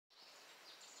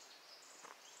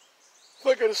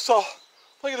I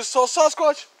just saw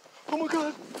Sasquatch. Oh my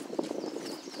God.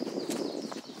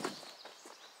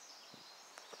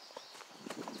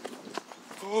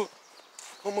 Oh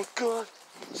my God.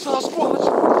 Sasquatch.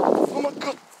 Oh my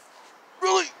God.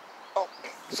 Really? Oh,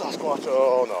 Sasquatch.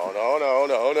 Oh,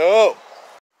 no.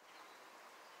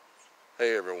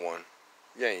 Hey everyone,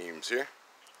 James here.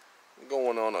 I'm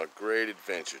going on a great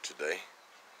adventure today.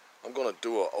 I'm going to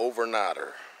do an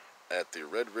overnighter at the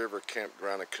Red River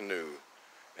Campground and Canoe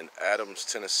in Adams,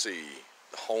 Tennessee,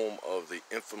 the home of the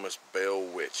infamous Bell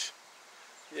Witch.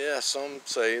 Yeah, some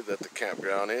say that the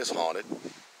campground is haunted,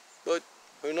 but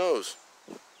who knows?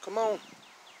 Come on,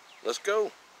 let's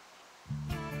go.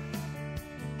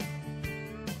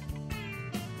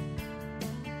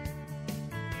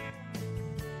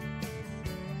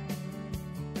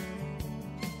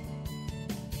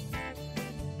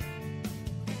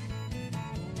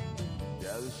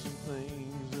 Gather some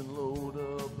things and load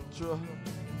up a truck.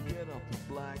 Get off the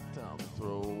blacktop,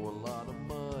 throw a lot of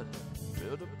mud.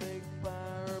 Build a big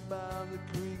fire by the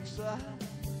creek side.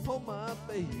 Hold my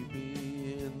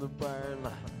baby in the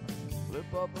firelight.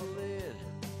 Flip up a lid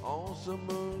on some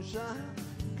moonshine.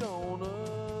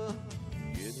 Gonna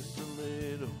get us a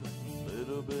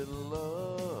little bit of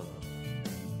love.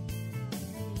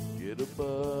 Get a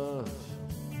buzz,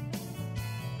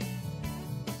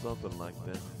 something like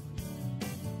that.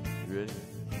 You ready?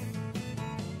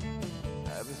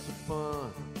 Having some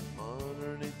fun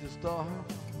underneath the stars,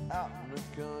 out in the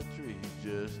country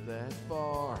just that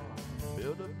far.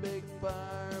 Build a big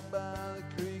fire by the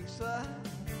creek side.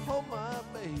 Hold my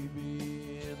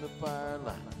baby in the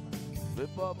firelight.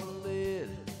 Flip up a lid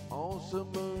on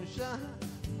some moonshine.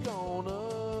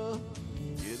 Gonna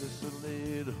get us a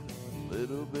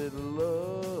little bit of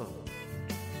love.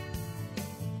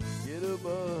 Get a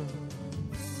buzz.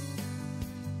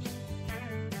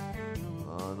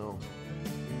 I know,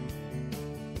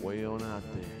 way on out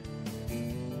there,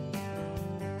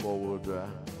 4-wheel drive,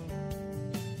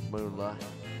 moonlight,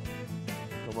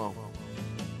 come on.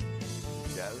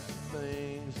 Gather some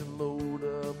things and load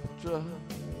up a truck.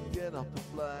 Get off the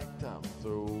blacktop,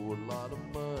 throw a lot of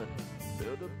mud.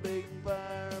 Build a big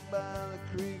fire by the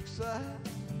creek side.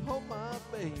 Hold my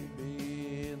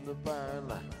baby in the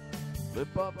firelight.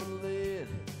 Flip up a lid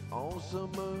on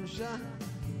some moonshine.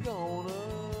 Gonna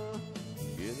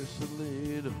get us a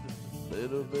little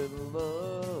bit of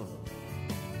love.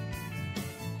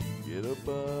 Get a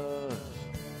buzz.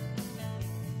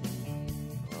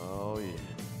 Oh yeah.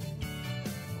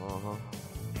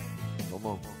 Come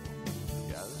on.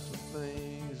 Gather some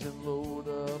things and load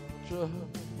up a truck.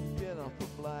 Get off the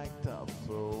blacktop,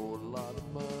 throw a lot of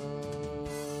mud.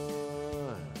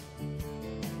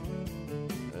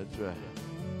 That's right.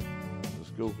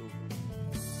 Let's go.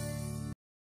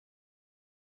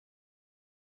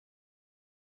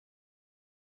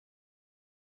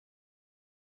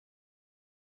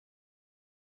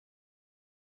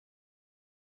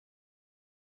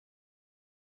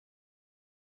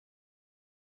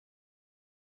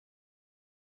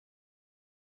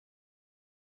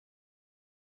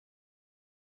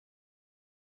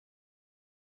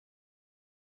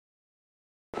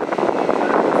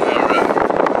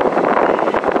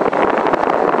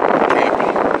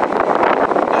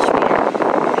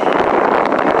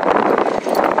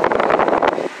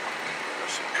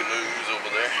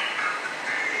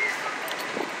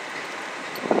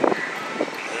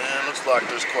 Like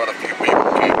there's quite a few people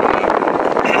camping out.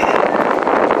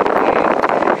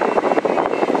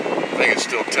 I think it's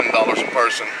still $10 a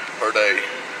person per day,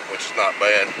 which is not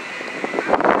bad.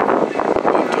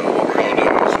 But what we're going to do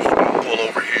is just pull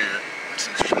over here,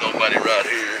 since there's nobody right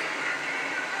here.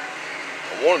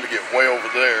 I wanted to get way over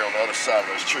there on the other side of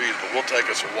those trees, but we'll take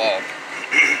us a walk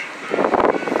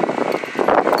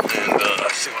and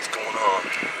see what's going on.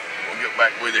 We'll get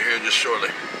back with you here just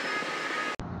shortly.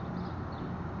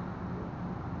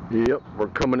 Yep, we're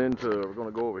going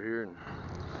to go over here and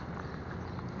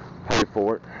pay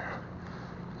for it.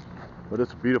 But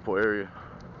it's a beautiful area.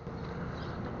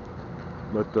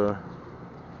 But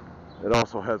it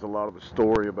also has a lot of the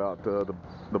story about the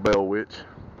Bell Witch.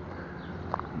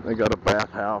 They got a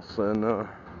bathhouse and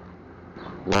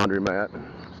laundromat and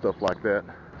stuff like that.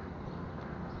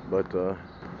 But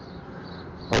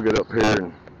I'll get up here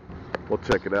and we'll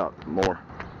check it out more.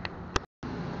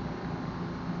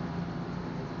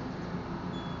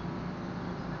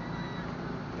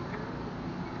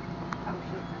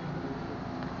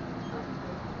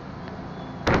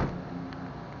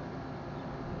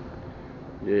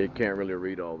 Yeah, you can't really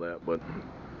read all that, but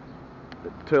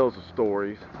it tells the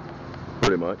stories,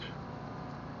 pretty much.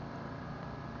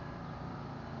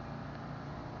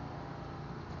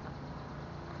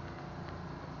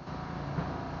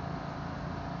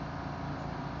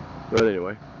 But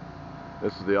anyway,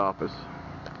 this is the office.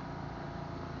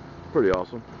 Pretty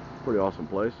awesome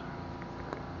place.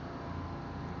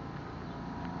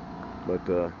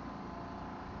 But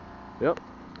yep,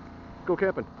 go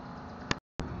camping.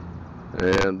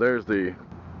 And there's the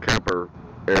camper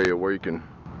area where you can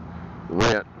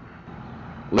live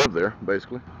there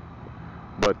basically.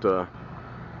 But it's a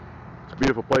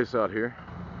beautiful place out here,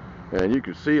 and you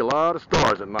can see a lot of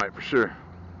stars at night for sure.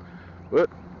 But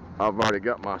I've already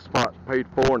got my spot paid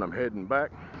for and I'm heading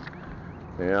back.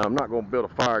 And I'm not going to build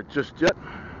a fire just yet,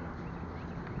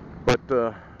 but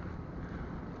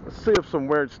let's see if some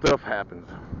weird stuff happens.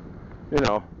 You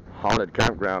know, haunted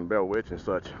campground, Bell Witch and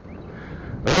such.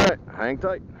 Alright, hang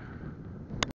tight.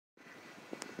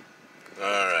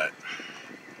 Alright.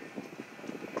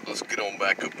 Let's get on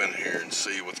back up in here and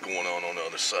see what's going on the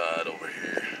other side over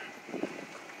here.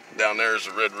 Down there is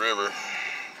the Red River.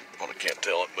 Probably can't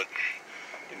tell it, but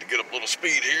need to get up a little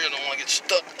speed here. I don't want to get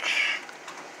stuck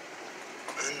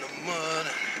in the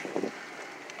mud.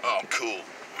 Oh, cool.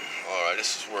 Alright,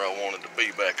 this is where I wanted to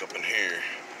be, back up in here.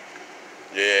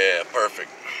 Yeah,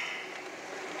 perfect.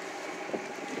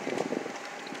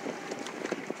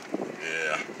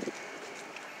 Yeah.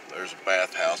 There's a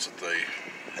bathhouse that they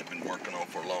had been working on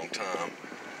for a long time.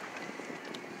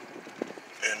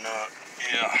 And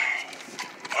yeah,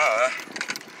 I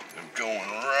am going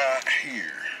right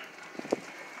here.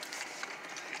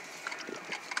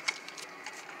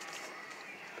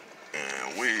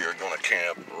 And we are gonna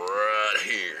camp right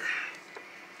here.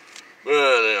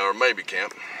 Or maybe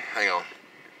camp. Hang on.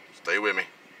 Stay with me.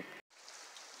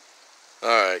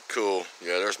 Alright, cool.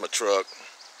 Yeah, there's my truck.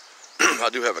 I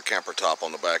do have a camper top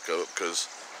on the back of it because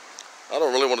I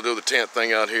don't really want to do the tent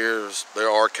thing out here. There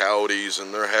are coyotes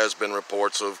and there has been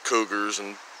reports of cougars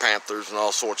and panthers and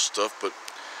all sorts of stuff, but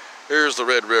here's the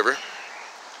Red River.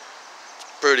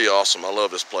 It's pretty awesome. I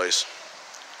love this place.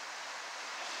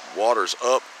 Water's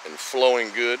up and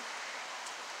flowing good.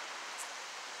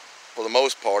 For the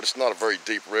most part, it's not a very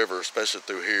deep river, especially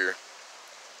through here.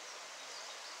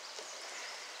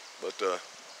 But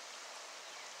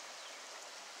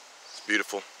it's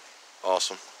beautiful,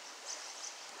 awesome.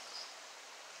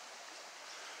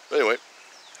 But anyway,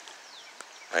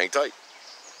 hang tight.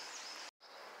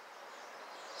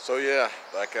 So yeah,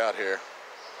 back out here.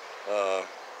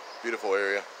 Beautiful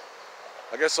area.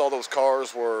 I guess all those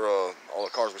cars were, all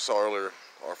the cars we saw earlier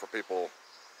are for people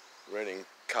renting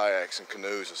kayaks and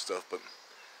canoes and stuff, but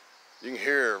you can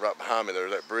hear right behind me there,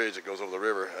 that bridge that goes over the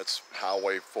river. That's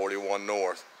Highway 41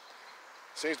 North.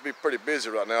 Seems to be pretty busy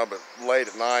right now, but late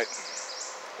at night,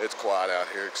 it's quiet out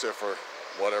here except for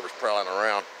whatever's prowling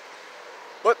around.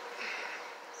 But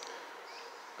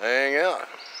hang out.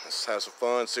 Let's have some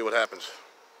fun, see what happens.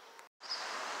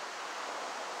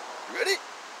 You ready?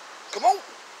 Come on.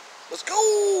 Let's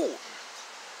go.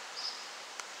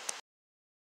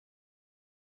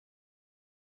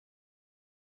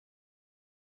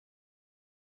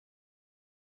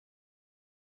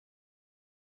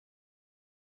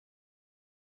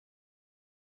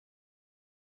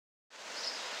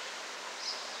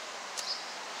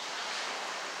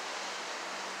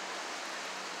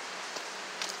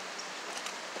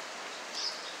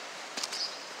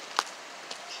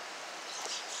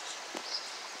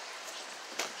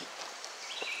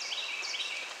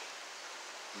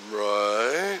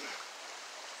 Right.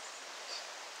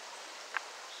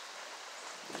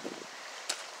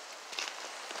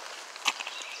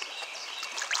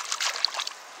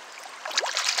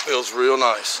 Feels real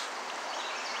nice.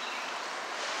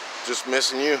 Just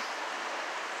missing you.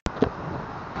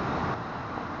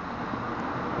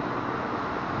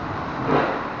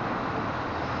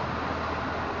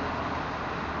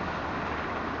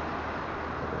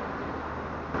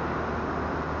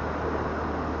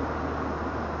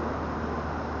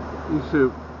 You said,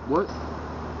 what?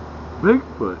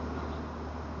 Bigfoot?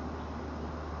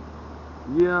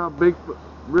 Yeah, Bigfoot.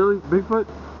 Really? Bigfoot?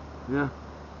 Yeah.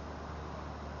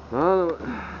 I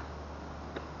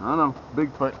know.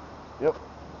 Bigfoot. Yep.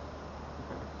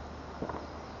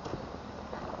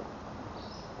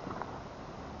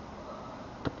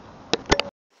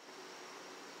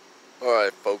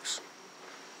 Alright, folks.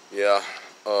 Yeah,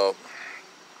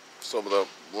 some of the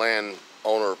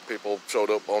landowner people showed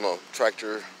up on a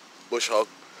tractor, bush hog.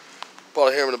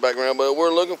 Probably hear them in the background, but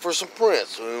we're looking for some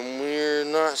prints, and we're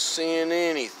not seeing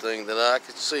anything that I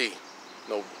could see.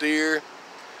 No deer,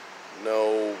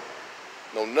 no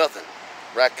nothing.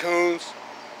 Raccoons,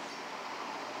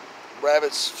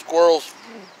 rabbits, squirrels,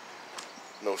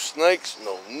 no snakes,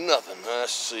 no nothing. I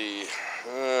see.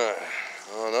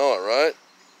 I know it, right?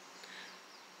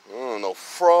 Oh, no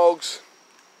frogs.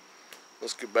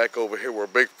 Let's get back over here where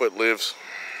Bigfoot lives.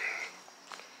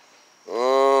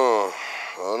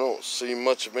 I don't see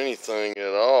much of anything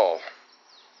at all.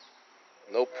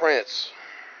 No prints.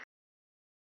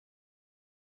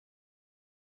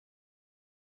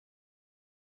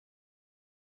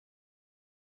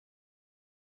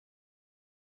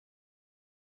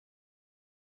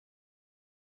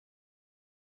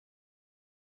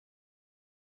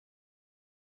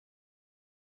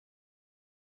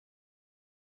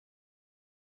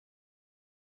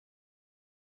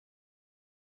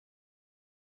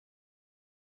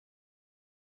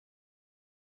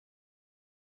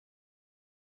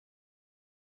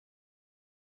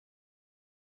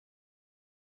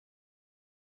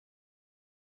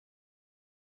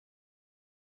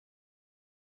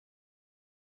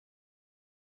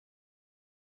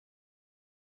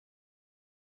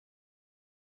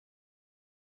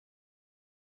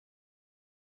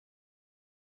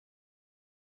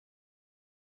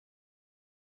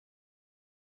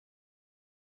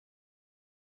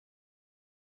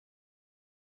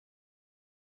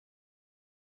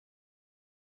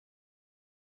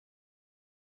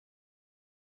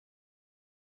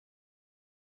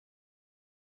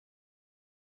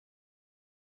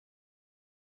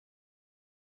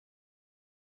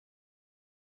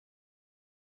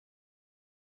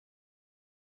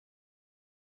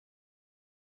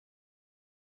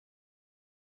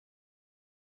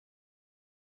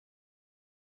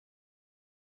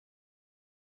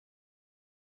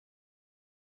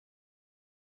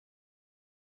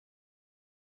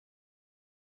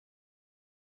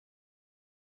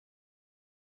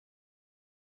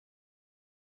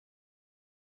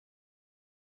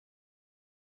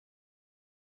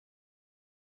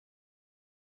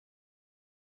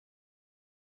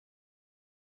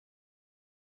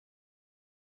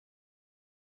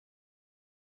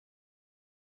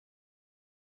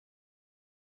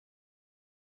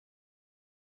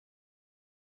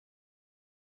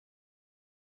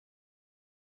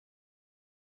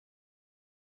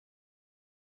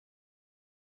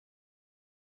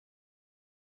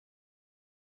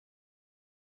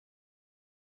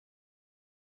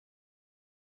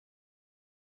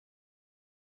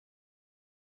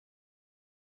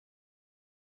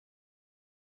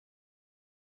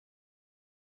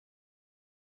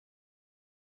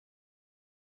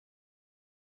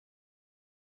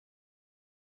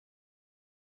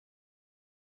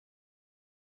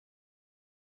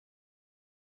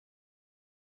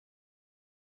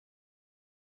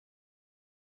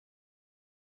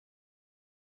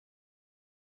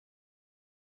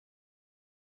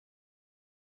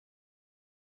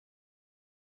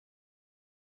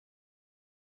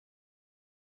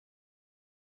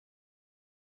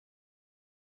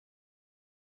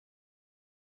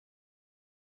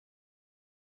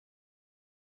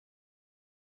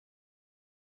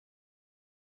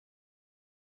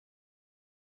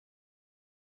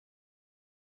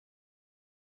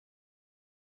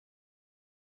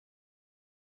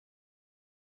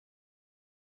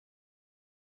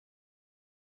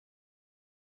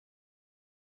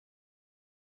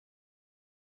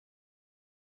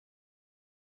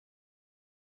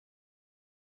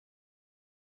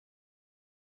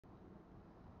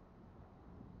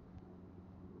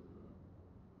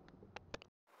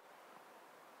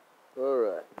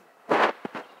 Alright.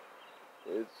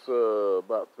 It's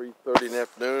about 3:30 in the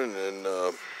afternoon, and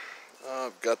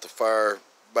I've got the fire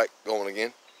back going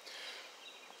again.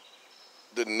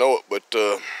 Didn't know it, but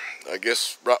I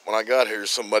guess right when I got here,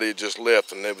 somebody had just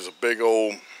left, and there was a big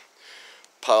old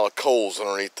pile of coals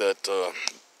underneath that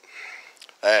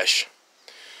ash.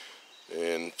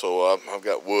 And so I've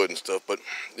got wood and stuff, but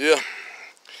yeah,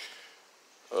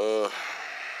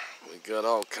 we got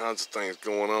all kinds of things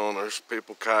going on. There's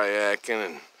people kayaking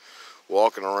and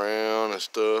walking around and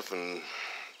stuff and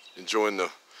enjoying the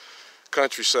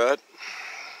countryside.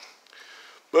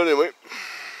 But anyway,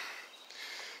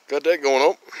 got that going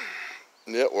on.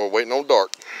 Yeah, we're waiting on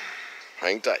dark.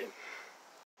 Hang tight.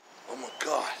 Oh my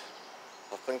God,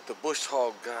 I think the bush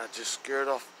hog guy just scared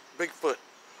off Bigfoot.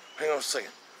 Hang on a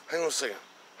second, hang on a second,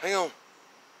 hang on.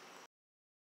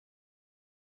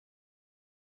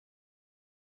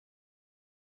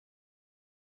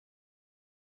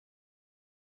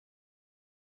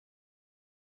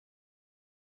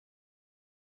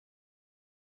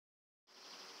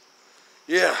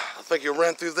 Yeah, I think he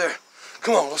ran through there.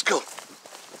 Come on, let's go.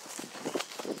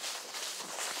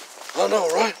 I know,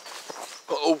 right?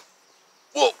 Uh-oh.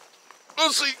 Whoa.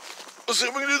 Let's see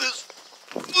if we can do this.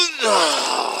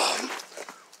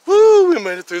 Woo, we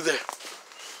made it through there.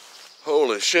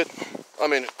 Holy shit. I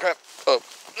mean, crap.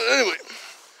 Anyway.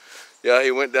 Yeah,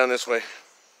 he went down this way.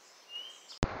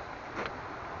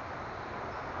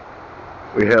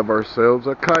 we have ourselves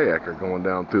a kayaker going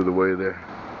down through the way there.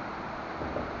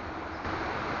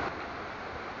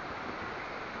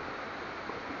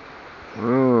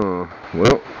 Oh,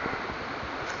 well.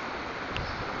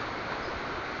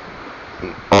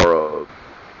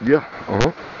 Yeah,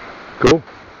 cool.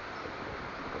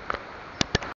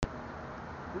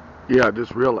 Yeah, I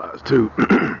just realized too,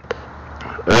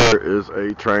 there is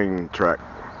a train track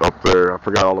up there. I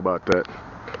forgot all about that.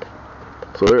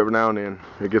 So every now and then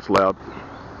it gets loud.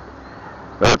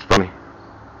 That's funny.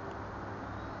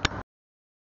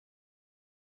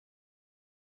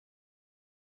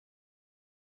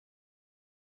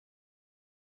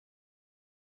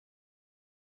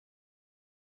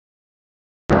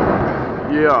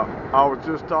 Yeah, I was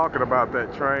just talking about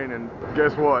that train, and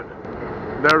guess what?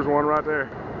 There's one right there.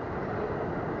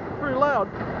 Pretty loud.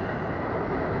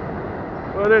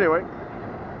 But anyway.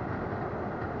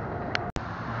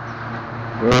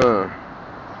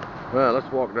 Well, let's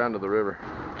walk down to the river.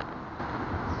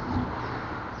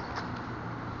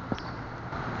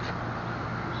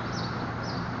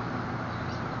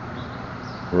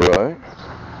 Right.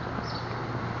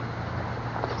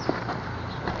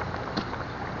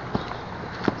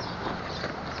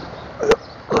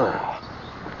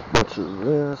 Bunch of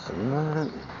this and that.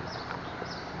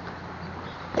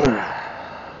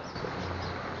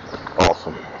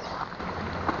 Awesome.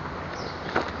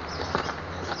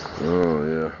 Oh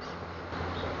yeah.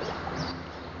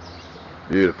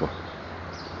 Beautiful.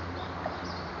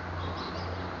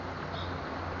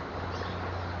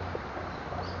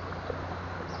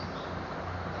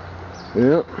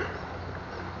 Yep.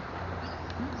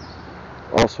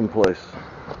 Awesome place.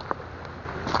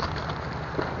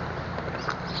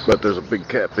 But there's a big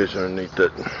catfish underneath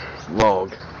that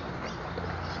log.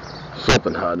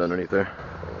 Something hiding underneath there.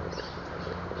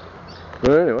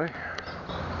 But anyway,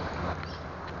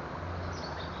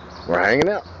 we're hanging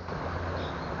out.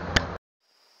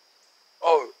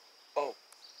 Oh,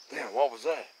 damn, what was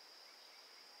that?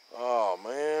 Oh,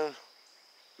 man.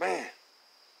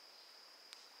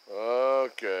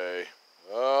 Okay.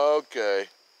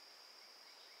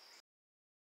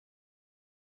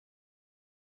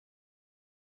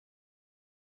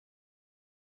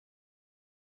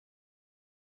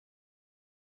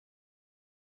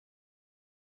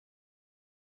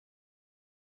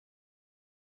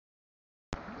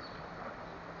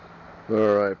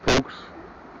 Alright, folks.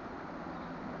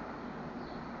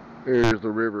 Here's the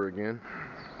river again.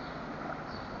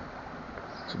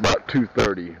 It's about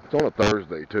 2:30. It's on a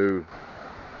Thursday, too.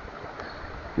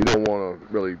 You don't want to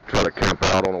really try to camp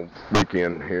out on a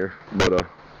weekend here, but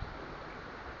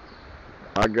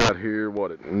I got here,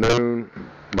 at noon,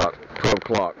 about 12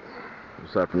 o'clock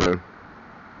this afternoon.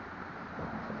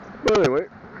 But anyway,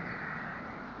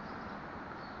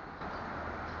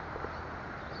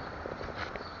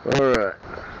 alright,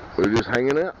 we're just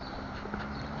hanging out.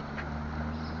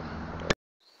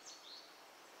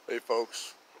 Hey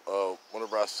folks,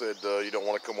 whenever I said you don't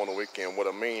want to come on the weekend, what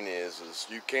I mean is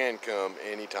you can come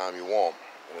anytime you want,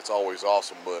 and it's always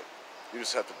awesome, but you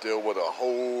just have to deal with a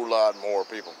whole lot more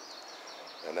people.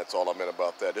 And that's all I meant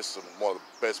about that. This is one of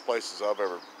the best places I've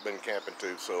ever been camping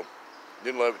to, so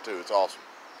you'd love it too. It's awesome.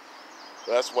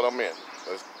 That's what I meant.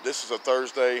 This is a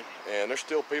Thursday, and there's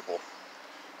still people,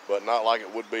 but not like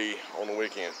it would be on the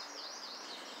weekend.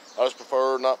 I just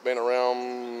prefer not being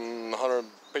around 100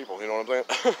 people, you know what I'm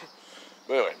saying?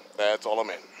 But anyway, that's all I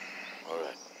meant.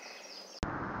 Alright.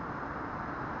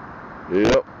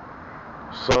 Yep.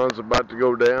 Sun's about to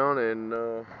go down, and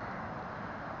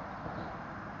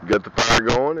got the fire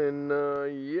going, and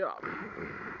yeah,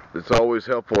 it's always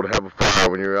helpful to have a fire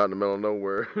when you're out in the middle of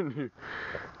nowhere.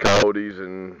 Coyotes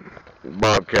and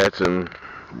bobcats and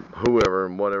whoever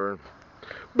and whatever.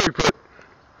 Bigfoot.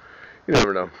 You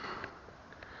never know.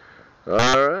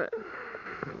 Alright.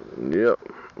 Yep.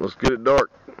 Let's get it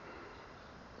dark.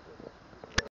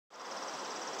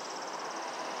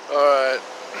 Alright.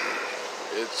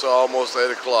 It's almost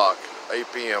 8 o'clock. 8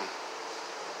 p.m.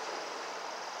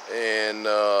 And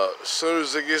as soon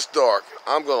as it gets dark,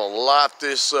 I'm going to light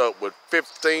this up with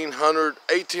 1,500,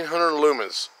 1,800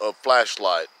 lumens of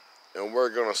flashlight. And we're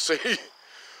going to see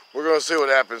what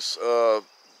happens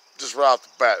just right off the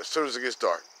bat as soon as it gets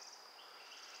dark.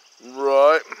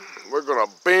 Right, we're going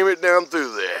to beam it down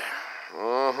through there.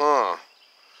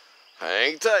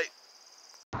 Hang tight.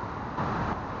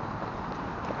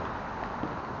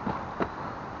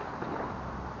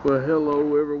 Well,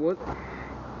 hello everyone.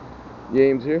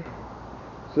 James here,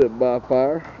 sitting by a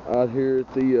fire out here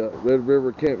at the Red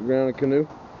River Campground and Canoe,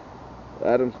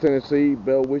 Adams, Tennessee,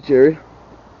 Bell Witch area.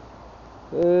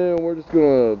 And we're just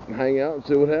gonna hang out and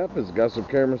see what happens. Got some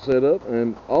cameras set up,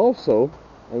 and also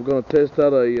I'm gonna test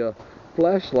out a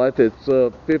flashlight that's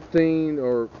 15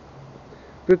 or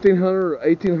 1500 or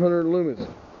 1800 lumens.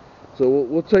 So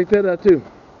we'll check that out too.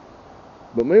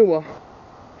 But meanwhile,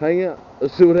 hang out.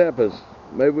 Let's see what happens.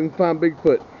 Maybe we can find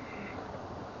Bigfoot.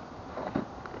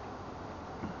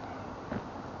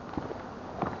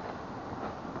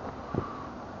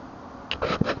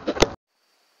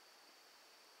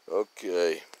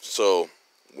 Okay, so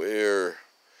we're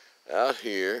out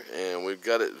here and we've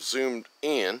got it zoomed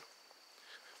in,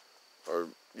 or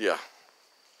yeah.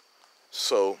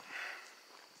 So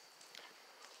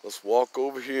let's walk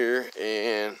over here,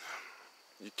 and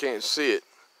you can't see it.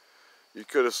 You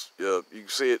could have, you can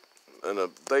see it in the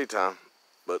daytime,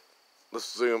 but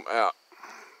let's zoom out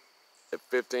at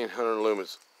 1500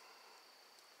 lumens.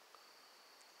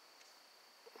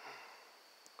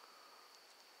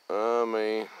 I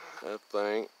mean, that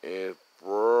thing is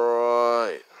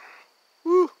bright.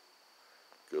 Woo!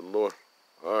 Good Lord.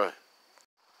 Alright.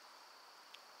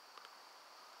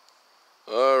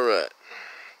 Alright.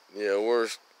 Yeah, we're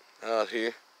out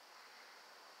here.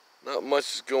 Not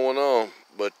much is going on,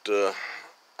 but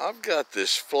I've got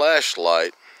this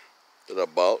flashlight that I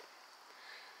bought.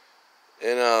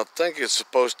 And I think it's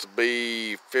supposed to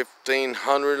be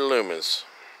 1500 lumens.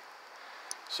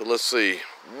 So let's see.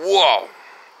 Whoa!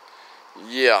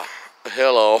 Yeah.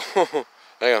 Hello.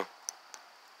 Hang on.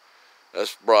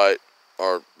 That's bright.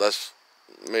 Or that's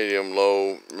medium,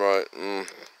 low, right.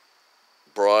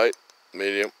 Bright,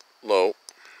 medium, low.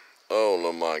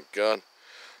 Oh my God.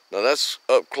 Now that's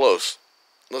up close.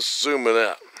 Let's zoom it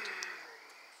out.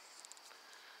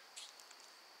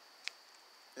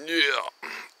 Yeah.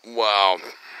 Wow.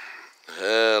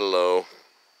 Hello.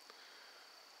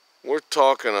 We're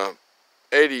talking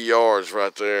 80 yards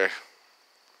right there.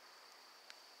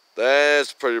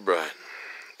 That's pretty bright.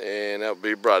 And that would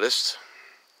be brightest.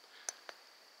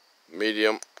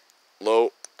 Medium,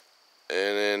 low,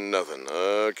 and then nothing.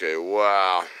 Okay,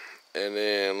 wow. And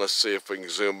then let's see if we can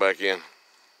zoom back in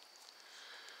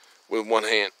with one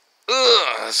hand.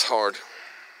 Ugh, that's hard.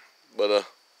 But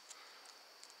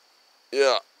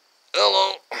yeah.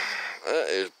 Hello. That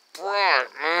is bright,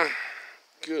 man.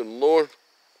 Good Lord.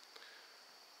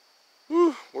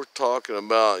 Whew, we're talking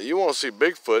about, you want to see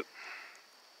Bigfoot?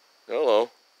 Hello.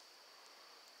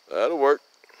 That'll work.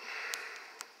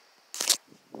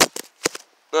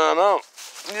 I know.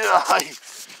 Yeah.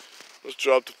 Let's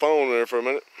drop the phone there for a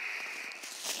minute.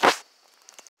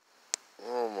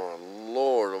 Oh my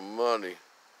Lord almighty.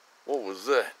 What was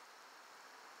that?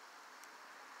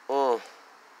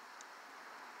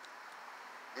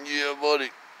 Yeah, buddy.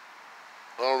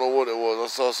 I don't know what it was. I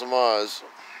saw some eyes.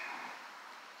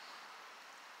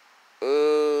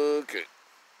 Okay.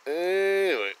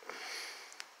 Anyway.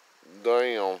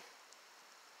 Damn.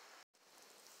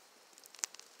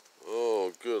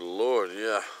 Oh, good Lord,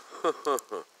 yeah.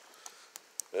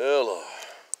 Hello.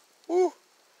 Woo.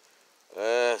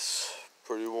 That's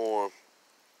pretty warm.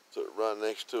 Sit right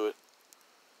next to it.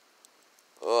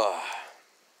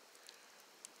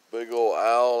 Big old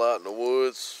owl out in the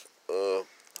woods. I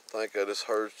think I just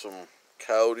heard some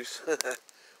coyotes,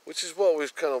 which is what we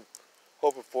was kind of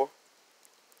hoping for.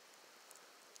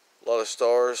 A lot of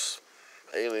stars,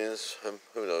 aliens,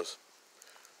 who knows.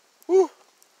 Woo!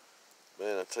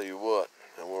 Man, I tell you what,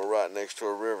 and we're right next to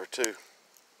a river too.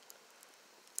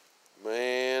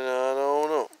 Man, I don't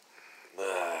know.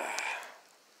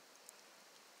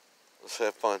 Let's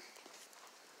have fun.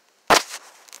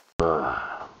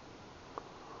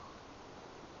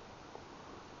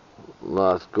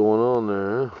 Lots going on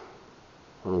there, huh?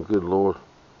 Oh, good Lord.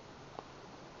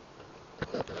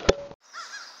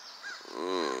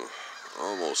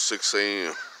 Almost 6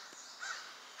 a.m.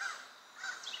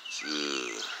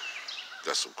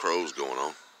 Got some crows going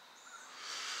on.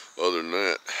 Other than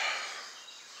that,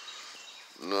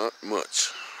 not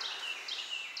much.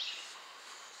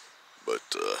 But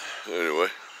anyway.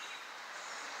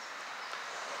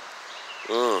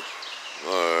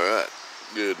 Alright.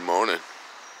 Good morning.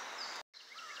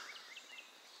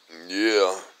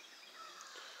 Yeah.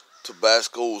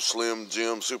 Tabasco Slim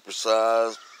Jim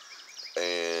supersized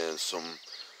and some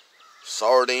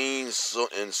sardines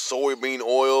and soybean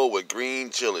oil with green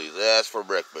chilies. That's for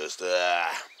breakfast.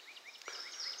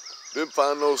 Didn't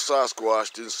find no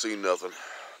Sasquatch, didn't see nothing.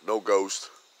 No ghost.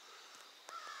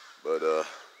 But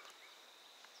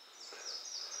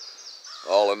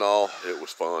all in all, it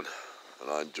was fun. And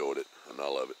I enjoyed it. And I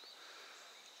love it.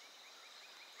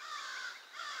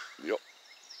 Yep.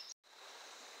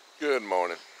 Good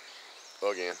morning.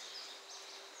 Again.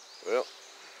 Well,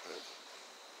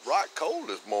 right cold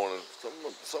this morning,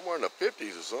 somewhere in the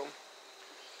 50s or something.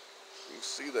 You can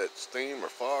see that steam or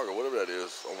fog or whatever that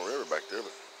is on the river back there.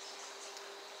 But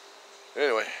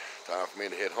anyway, time for me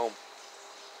to head home.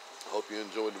 I hope you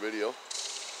enjoyed the video.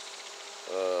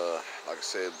 Like I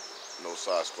said, no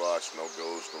Sasquatch, no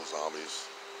ghosts, no zombies,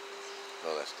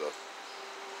 none of that stuff.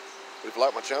 But if you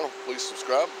like my channel, please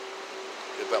subscribe.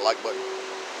 Hit that like button.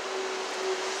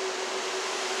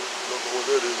 Don't know what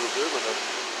that is up there, but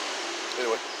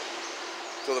anyway,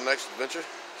 till the next adventure,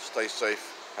 stay safe,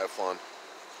 have fun.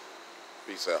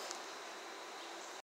 Peace out.